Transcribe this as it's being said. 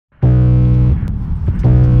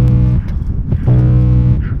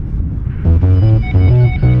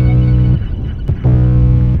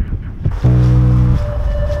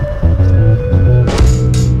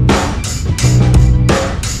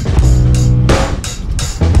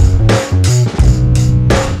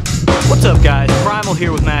Michael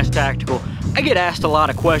here with M.A.S.K Tactical. I get asked a lot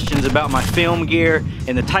of questions about my film gear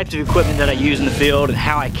and the types of equipment that I use in the field and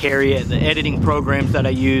how I carry it, the editing programs that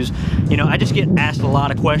I use. You know, I just get asked a lot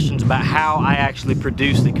of questions about how I actually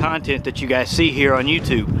produce the content that you guys see here on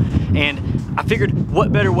YouTube. And I figured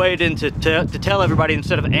what better way than to tell everybody,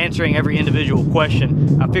 instead of answering every individual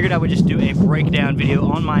question, I figured I would just do a breakdown video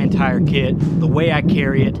on my entire kit, the way I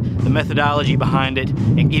carry it, the methodology behind it,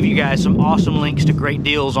 and give you guys some awesome links to great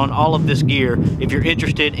deals on all of this gear if you're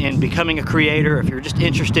interested in becoming a creator, if you're just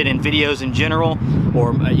interested in videos in general,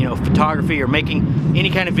 or you know, photography or making any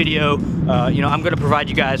kind of video. You know, I'm going to provide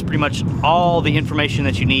you guys pretty much all the information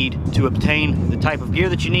that you need to obtain the type of gear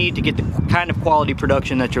that you need to get the kind of quality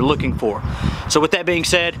production that you're looking for. So with that being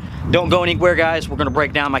said, don't go anywhere, guys. We're going to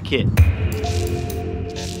break down my kit.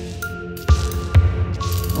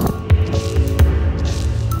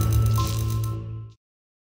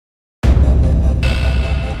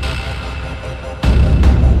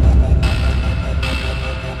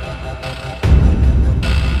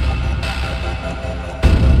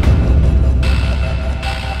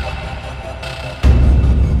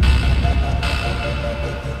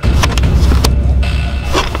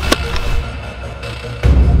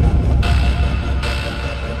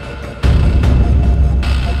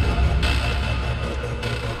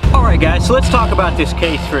 Alright guys, so let's talk about this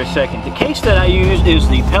case for a second. The case that I use is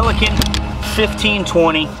the Pelican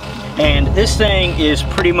 1520, and this thing is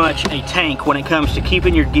pretty much a tank when it comes to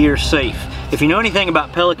keeping your gear safe. If you know anything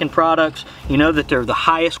about Pelican products, you know that they're the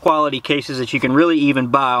highest quality cases that you can really even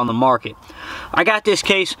buy on the market. I got this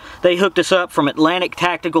case, they hooked us up from M.A.S.K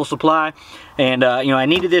Tactical Supply, and you know, I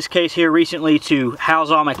needed this case here recently to house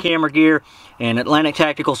all my camera gear, and M.A.S.K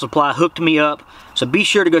Tactical Supply hooked me up. So be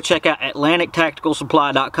sure to go check out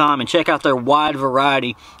AtlanticTacticalSupply.com and check out their wide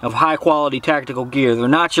variety of high quality tactical gear. They're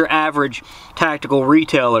not your average tactical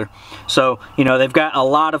retailer. So, you know, they've got a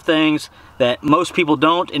lot of things that most people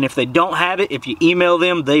don't, and if they don't have it, if you email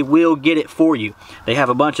them, they will get it for you. They have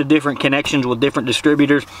a bunch of different connections with different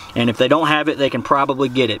distributors, and if they don't have it, they can probably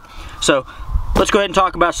get it. So let's go ahead and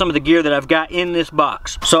talk about some of the gear that I've got in this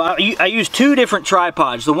box. So I use two different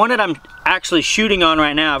tripods. The one that I'm actually shooting on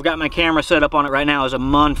right now, I've got my camera set up on it right now, is a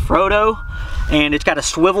Manfrotto, and it's got a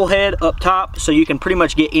swivel head up top, so you can pretty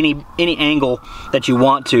much get any angle that you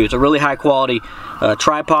want to. It's a really high quality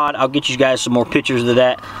tripod. I'll get you guys some more pictures of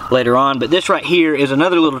that later on. But this right here is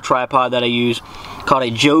another little tripod that I use called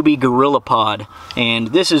a Joby Gorilla Pod, and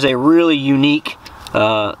this is a really unique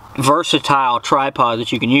versatile tripod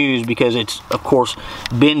that you can use because it's, of course,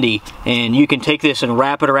 bendy, and you can take this and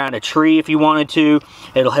wrap it around a tree if you wanted to.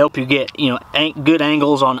 It'll help you get, you know, good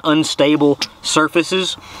angles on unstable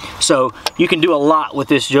surfaces. So you can do a lot with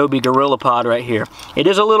this Joby Gorilla Pod right here. It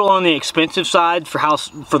is a little on the expensive side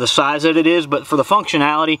for the size that it is, but for the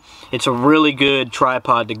functionality, it's a really good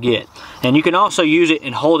tripod to get. And you can also use it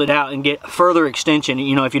and hold it out and get further extension.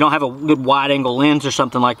 You know, if you don't have a good wide angle lens or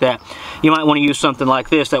something like that, you might want to use something like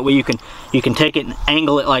this. That way you can take it and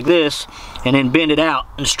angle it like this, and then bend it out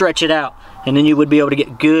and stretch it out, and then you would be able to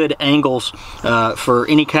get good angles for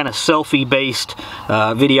any kind of selfie-based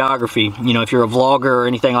videography. You know, if you're a vlogger or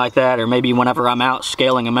anything like that, or maybe whenever I'm out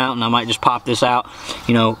scaling a mountain, I might just pop this out,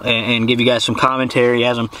 you know, and give you guys some commentary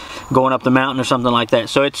as I'm going up the mountain or something like that.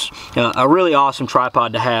 So it's a really awesome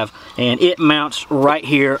tripod to have, and it mounts right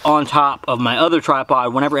here on top of my other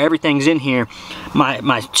tripod. Whenever everything's in here,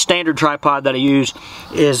 my standard tripod that I use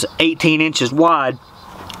is 18 inches wide,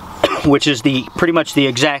 which is pretty much the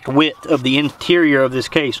exact width of the interior of this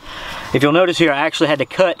case. If you'll notice here, I actually had to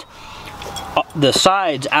cut the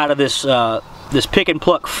sides out of this this pick and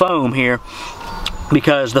pluck foam here,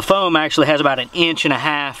 because the foam actually has about 1.5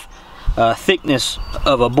 inches thickness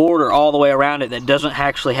of a border all the way around it that doesn't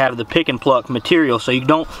actually have the pick and pluck material. So you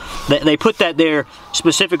don't, they put that there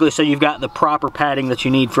specifically so you've got the proper padding that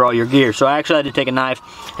you need for all your gear. So I actually had to take a knife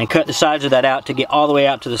and cut the sides of that out to get all the way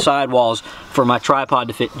out to the sidewalls for my tripod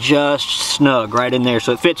to fit just snug right in there.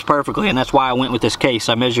 So it fits perfectly, and that's why I went with this case.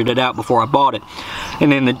 I measured it out before I bought it.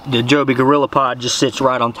 And then the Joby Gorilla Pod just sits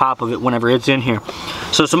right on top of it whenever it's in here.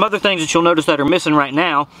 So some other things that you'll notice that are missing right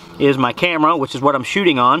now is my camera, which is what I'm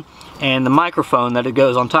shooting on, and the microphone that it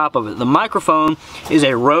goes on top of it. The microphone is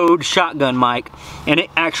a Rode shotgun mic, and it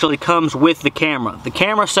actually comes with the camera. The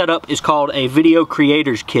camera setup is called a Video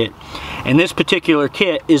Creators Kit, and this particular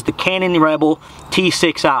kit is the Canon Rebel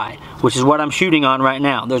T6i, which is what I'm shooting on right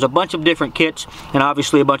now. There's a bunch of different kits and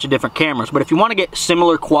obviously a bunch of different cameras, but if you want to get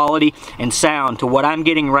similar quality and sound to what I'm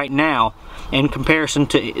getting right now in comparison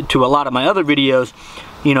to a lot of my other videos,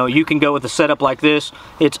 you know, you can go with a setup like this.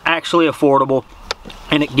 It's actually affordable,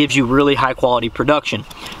 and it gives you really high quality production.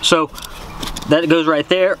 So that goes right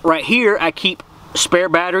there. Right here, I keep spare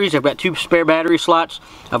batteries. I've got 2 spare battery slots.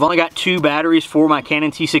 I've only got 2 batteries for my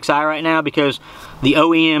Canon T6i right now because the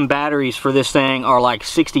OEM batteries for this thing are like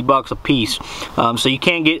 60 bucks a piece. So you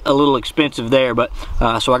can get a little expensive there, but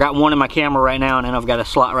so I got one in my camera right now, and then I've got a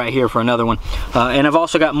slot right here for another one. And I've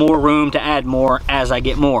also got more room to add more as I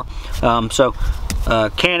get more.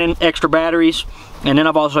 Canon extra batteries, and then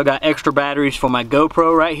I've also got extra batteries for my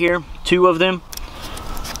GoPro right here, 2 of them.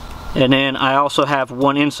 And then I also have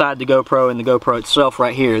one inside the GoPro and the GoPro itself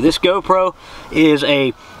right here. This GoPro is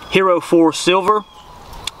a Hero 4 Silver,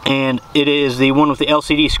 and it is the one with the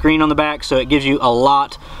LCD screen on the back, so it gives you a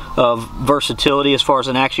lot of versatility as far as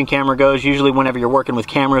an action camera goes. Usually whenever you're working with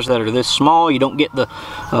cameras that are this small, you don't get the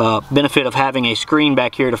benefit of having a screen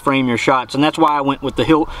back here to frame your shots, and that's why I went with the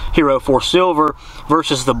Hero 4 Silver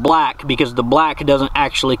versus the black, because the black doesn't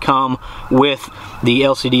actually come with the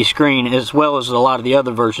LCD screen, as well as a lot of the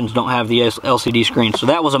other versions don't have the LCD screen. So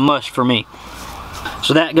that was a must for me.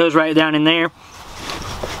 So that goes right down in there.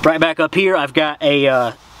 Right back up here, I've got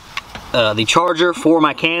a the charger for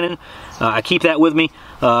my Canon. I keep that with me,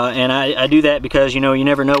 and I do that because, you know, you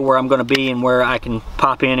never know where I'm going to be and where I can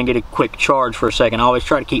pop in and get a quick charge for a second. I always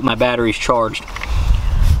try to keep my batteries charged.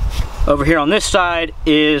 Over here on this side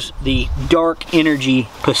is the Dark Energy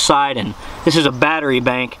Poseidon. This is a battery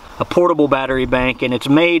bank, a portable battery bank, and it's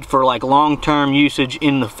made for like long-term usage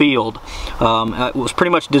in the field. It was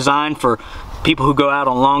pretty much designed for people who go out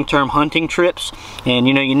on long-term hunting trips, and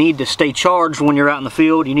you know, you need to stay charged when you're out in the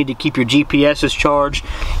field. You need to keep your GPSs charged,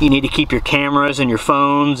 you need to keep your cameras and your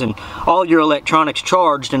phones and all your electronics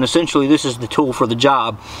charged, and essentially this is the tool for the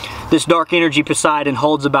job. This Dark Energy Poseidon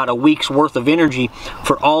holds about a week's worth of energy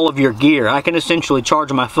for all of your gear. I can essentially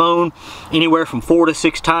charge my phone anywhere from 4 to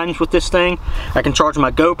 6 times with this thing. I can charge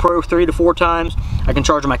my GoPro 3 to 4 times. I can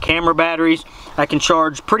charge my camera batteries. I can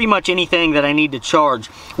charge pretty much anything that I need to charge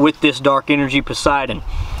with this Dark Energy Poseidon.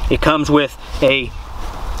 It comes with a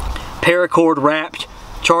paracord wrapped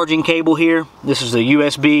charging cable here. This is a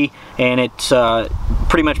USB, and it's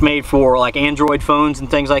pretty much made for like Android phones and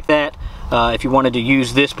things like that. If you wanted to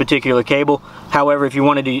use this particular cable. However, if you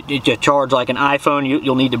wanted to charge like an iPhone,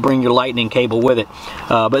 you'll need to bring your lightning cable with it.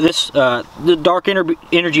 But this, the Dark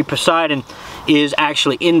Energy Poseidon is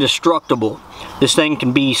actually indestructible. This thing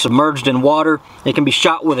can be submerged in water. It can be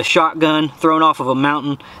shot with a shotgun, thrown off of a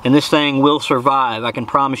mountain, and this thing will survive. I can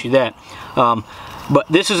promise you that. But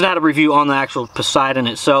this is not a review on the actual Poseidon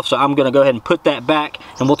itself, so I'm going to go ahead and put that back,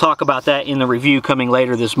 and we'll talk about that in the review coming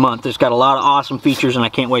later this month. It's got a lot of awesome features, and I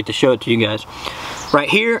can't wait to show it to you guys. Right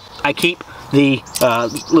here, I keep the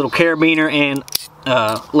little carabiner and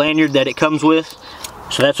lanyard that it comes with.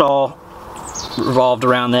 So that's all revolved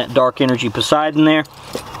around that Dark Energy Poseidon there.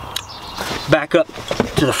 Back up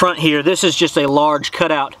to the front here, this is just a large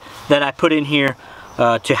cutout that I put in here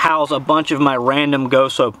to house a bunch of my random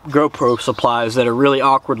GoPro supplies that are really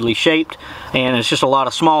awkwardly shaped, and it's just a lot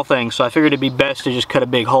of small things, so I figured it'd be best to just cut a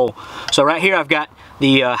big hole. So right here I've got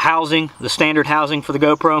the housing, the standard housing for the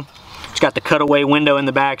GoPro. It's got the cutaway window in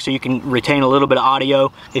the back so you can retain a little bit of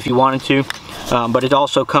audio if you wanted to, but it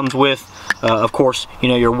also comes with, of course, you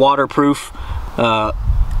know, your waterproof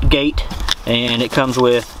gate, and it comes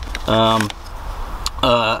with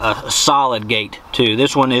a solid gate too.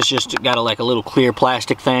 This one is just got like a little clear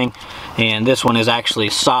plastic thing, and this one is actually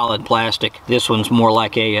solid plastic. This one's more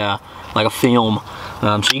like a film.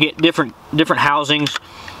 So you get different housings.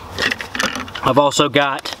 I've also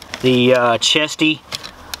got the chesty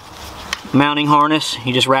mounting harness.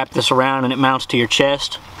 You just wrap this around and it mounts to your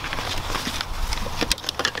chest.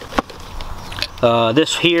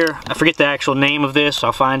 This here, I forget the actual name of this.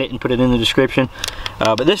 I'll find it and put it in the description.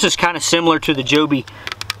 But this is kind of similar to the Joby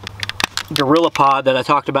Gorilla Pod that I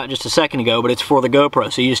talked about just a second ago, but it's for the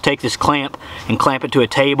GoPro. So you just take this clamp and clamp it to a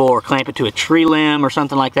table or clamp it to a tree limb or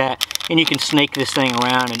something like that, and you can snake this thing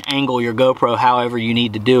around and angle your GoPro however you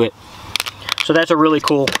need to do it. So that's a really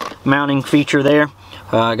cool mounting feature there.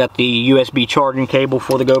 I got the USB charging cable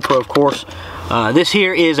for the GoPro, of course. This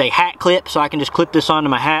here is a hat clip, so I can just clip this onto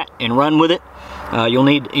my hat and run with it. You'll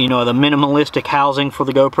need, you know, the minimalistic housing for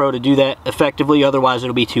the GoPro to do that effectively, otherwise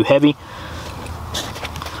it'll be too heavy.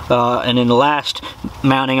 And then the last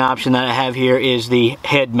mounting option that I have here is the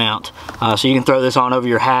head mount. So you can throw this on over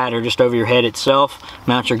your hat or just over your head itself,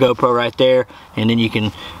 mount your GoPro right there, and then you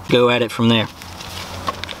can go at it from there.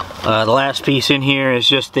 The last piece in here is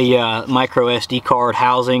just the micro SD card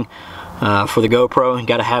housing for the GoPro. You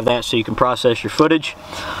got to have that so you can process your footage.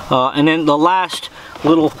 And then the last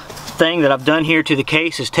little thing that I've done here to the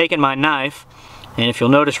case is taken my knife, And if you'll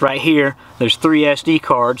notice right here, there's 3 SD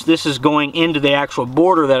cards. This is going into the actual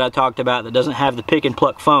border that I talked about that doesn't have the pick and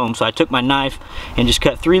pluck foam. So I took my knife and just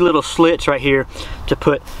cut 3 little slits right here to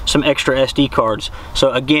put some extra SD cards.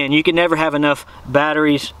 So again, you can never have enough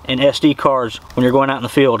batteries and SD cards when you're going out in the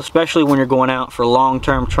field, especially when you're going out for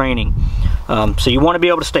long-term training. So you want to be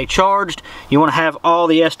able to stay charged. You want to have all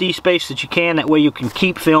the SD space that you can. That way you can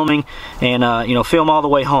keep filming and you know, film all the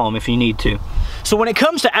way home if you need to. So when it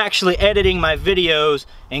comes to actually editing my videos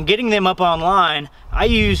and getting them up online, I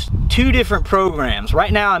use 2 different programs.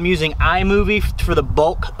 Right now I'm using iMovie for the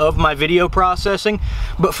bulk of my video processing,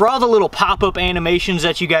 but for all the little pop-up animations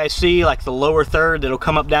that you guys see, like the lower third that'll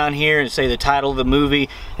come up down here and say the title of the movie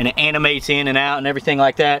and it animates in and out and everything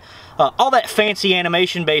like that, all that fancy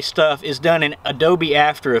animation-based stuff is done in Adobe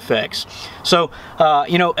After Effects. So,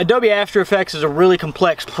 you know, Adobe After Effects is a really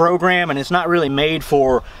complex program and it's not really made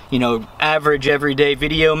for, you know, average everyday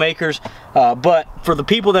video makers. But for the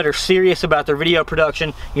people that are serious about their video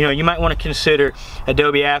production, you know, you might want to consider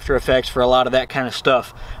Adobe After Effects for a lot of that kind of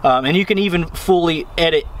stuff. And you can even fully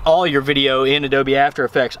edit all your video in Adobe After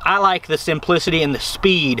Effects. I like the simplicity and the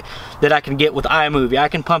speed that I can get with iMovie. I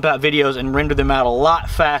can pump out videos and render them out a lot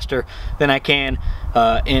faster than I can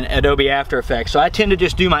in Adobe After Effects. So I tend to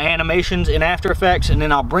just do my animations in After Effects and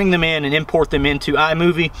then I'll bring them in and import them into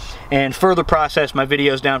iMovie and further process my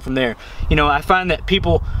videos down from there. You know, I find that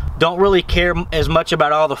people don't really care as much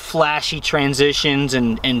about all the flashy transitions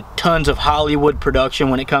and tons of Hollywood production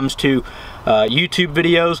when it comes to YouTube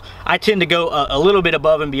videos. I tend to go a little bit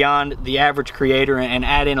above and beyond the average creator and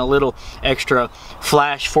add in a little extra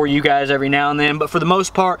flash for you guys every now and then, but for the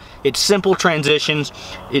most part it's simple transitions,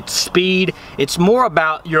 it's speed, it's more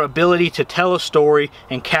about your ability to tell a story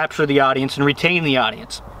and capture the audience and retain the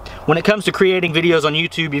audience. When it comes to creating videos on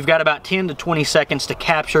YouTube, you've got about 10 to 20 seconds to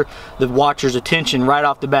capture the watcher's attention right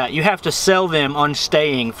off the bat. You have to sell them on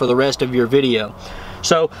staying for the rest of your video.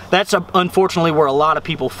 So that's unfortunately where a lot of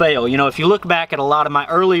people fail. You know, if you look back at a lot of my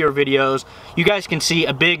earlier videos, you guys can see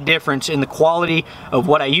a big difference in the quality of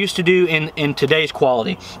what I used to do in today's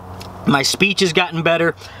quality. My speech has gotten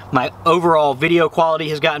better, my overall video quality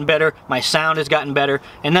has gotten better, my sound has gotten better,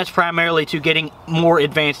 and that's primarily to getting more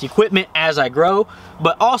advanced equipment as I grow,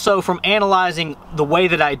 but also from analyzing the way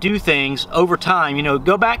that I do things over time. You know,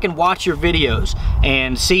 go back and watch your videos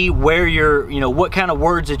and see where you're, you know, what kind of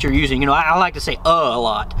words that you're using. You know, I like to say a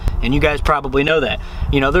lot, and you guys probably know that.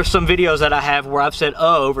 You know, there's some videos that I have where I've said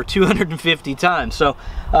over 250 times, so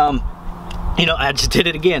you know, I just did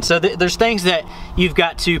it again. So there's things that you've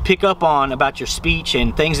got to pick up on about your speech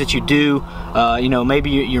and things that you do. You know,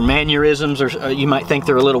 maybe your mannerisms, or you might think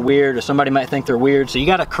they're a little weird, or somebody might think they're weird. So you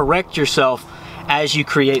got to correct yourself as you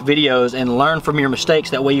create videos and learn from your mistakes.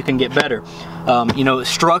 That way you can get better. You know,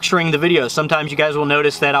 structuring the videos. Sometimes you guys will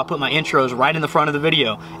notice that I'll put my intros right in the front of the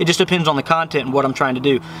video. It just depends on the content and what I'm trying to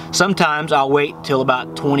do. Sometimes I'll wait till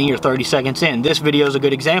about 20 or 30 seconds in. This video is a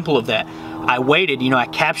good example of that. I waited, you know, I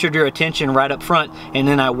captured your attention right up front, and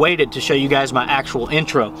then I waited to show you guys my actual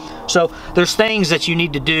intro. So there's things that you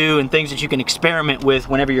need to do and things that you can experiment with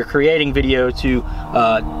whenever you're creating video to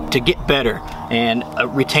get better and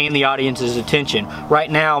retain the audience's attention. Right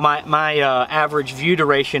now, my average view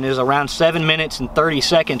duration is around 7 minutes and 30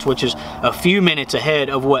 seconds, which is a few minutes ahead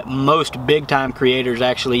of what most big-time creators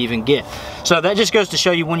actually even get. So that just goes to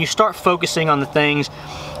show you, when you start focusing on the things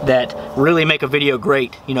that really make a video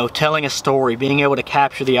great, you know, telling a story, being able to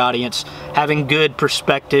capture the audience, having good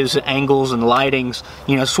perspectives, angles, and lightings,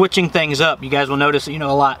 you know, switching things up. You guys will notice, you know,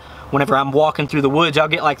 a lot whenever I'm walking through the woods, I'll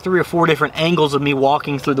get like 3 or 4 different angles of me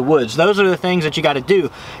walking through the woods. Those are the things that you got to do.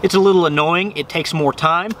 It's a little annoying, it takes more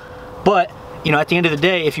time, but you know, at the end of the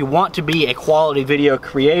day, if you want to be a quality video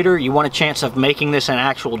creator, you want a chance of making this an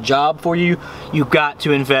actual job for you, you've got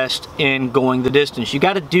to invest in going the distance. You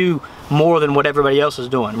got to do more than what everybody else is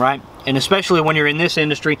doing, right? And especially when you're in this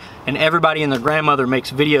industry and everybody and their grandmother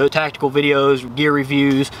makes tactical videos, gear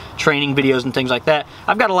reviews, training videos, and things like that.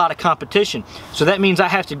 I've got a lot of competition. So that means I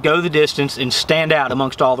have to go the distance and stand out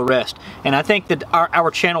amongst all the rest. And I think that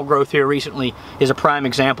our channel growth here recently is a prime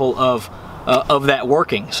example of that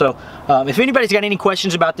working. So if anybody's got any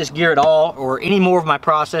questions about this gear at all, or any more of my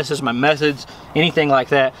processes, my methods, anything like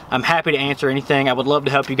that, I'm happy to answer anything. I would love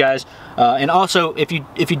to help you guys. And also, if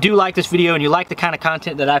you do like this video and you like the kind of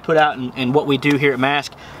content that I put out and what we do here at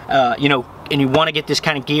M.A.S.K, you know, and you want to get this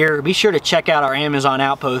kind of gear, be sure to check out our Amazon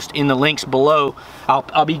outpost in the links below.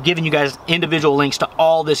 I'll be giving you guys individual links to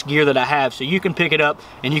all this gear that I have, so you can pick it up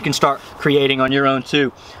and you can start creating on your own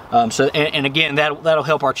too. And again, that'll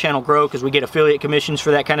help our channel grow because we get affiliate commissions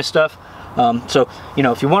for that kind of stuff. So, you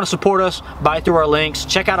know, if you want to support us, buy through our links,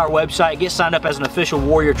 check out our website, get signed up as an official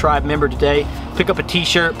Warrior Tribe member today, pick up a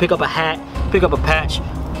t-shirt, pick up a hat, pick up a patch,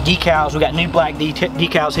 decals. We got new black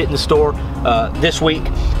decals hitting the store this week.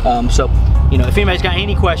 So, you know, if anybody's got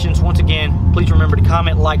any questions, once again, please remember to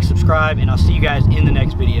comment, like, subscribe, and I'll see you guys in the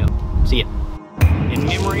next video. See ya. In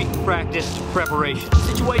memory, practice, preparation.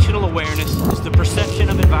 Situational awareness is the perception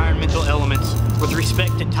of environmental elements with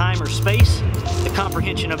respect to time or space, the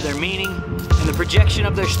comprehension of their meaning, and the projection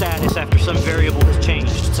of their status after some variable has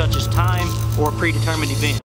changed, such as time or a predetermined event.